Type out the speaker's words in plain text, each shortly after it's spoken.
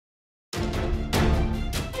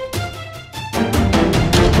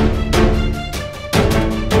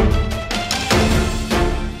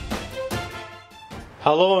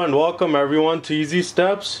Hello and welcome everyone to Easy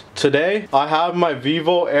Steps. Today I have my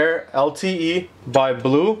Vivo Air LTE by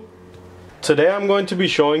BLU. Today I'm going to be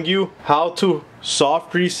showing you how to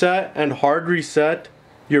soft reset and hard reset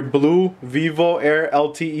your BLU Vivo Air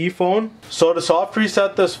LTE phone. So to soft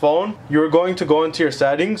reset this phone, you're going to go into your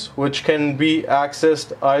settings, which can be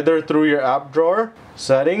accessed either through your app drawer,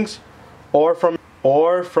 settings, or from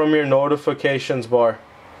your notifications bar.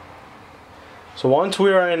 So once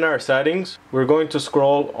we are in our settings, we're going to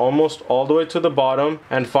scroll almost all the way to the bottom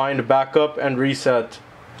and find backup and reset.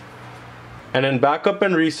 And in backup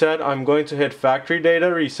and reset, I'm going to hit factory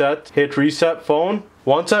data reset, hit reset phone.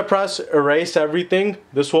 Once I press erase everything,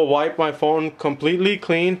 this will wipe my phone completely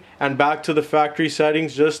clean and back to the factory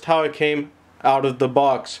settings just how it came out of the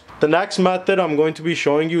box. The next method I'm going to be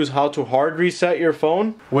showing you is how to hard reset your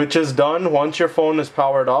phone, which is done once your phone is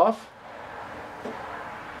powered off.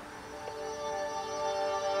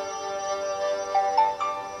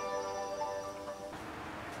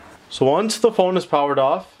 So once the phone is powered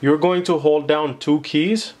off, you're going to hold down two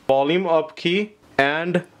keys, volume up key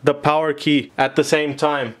and the power key at the same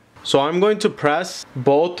time. So I'm going to press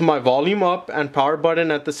both my volume up and power button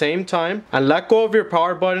at the same time and let go of your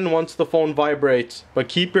power button once the phone vibrates, but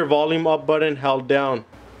keep your volume up button held down.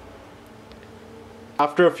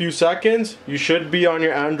 After a few seconds, you should be on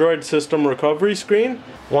your Android system recovery screen.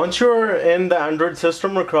 Once you're in the Android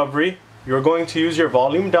system recovery, you're going to use your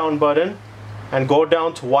volume down button and go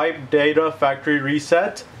down to wipe data factory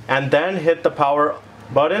reset and then hit the power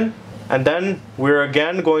button, and then we're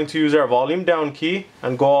again going to use our volume down key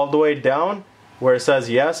and go all the way down where it says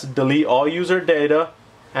yes, delete all user data,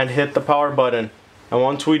 and hit the power button. And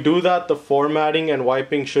once we do that, the formatting and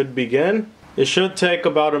wiping should begin. It should take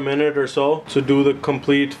about a minute or so to do the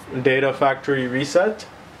complete data factory reset.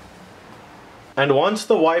 And once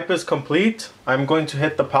the wipe is complete, I'm going to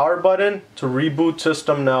hit the power button to reboot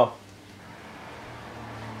system now.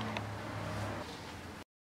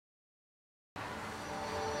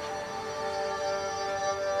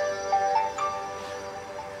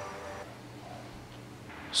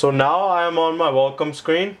 So now I am on my welcome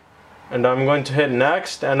screen and I'm going to hit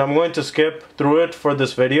next and I'm going to skip through it for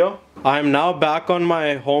this video. I am now back on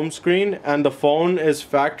my home screen and the phone is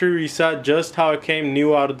factory reset just how it came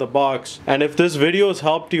new out of the box. And if this video has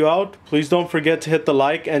helped you out, please don't forget to hit the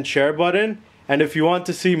like and share button. And if you want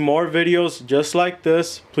to see more videos just like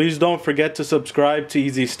this, please don't forget to subscribe to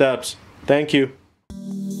Easy Steps. Thank you.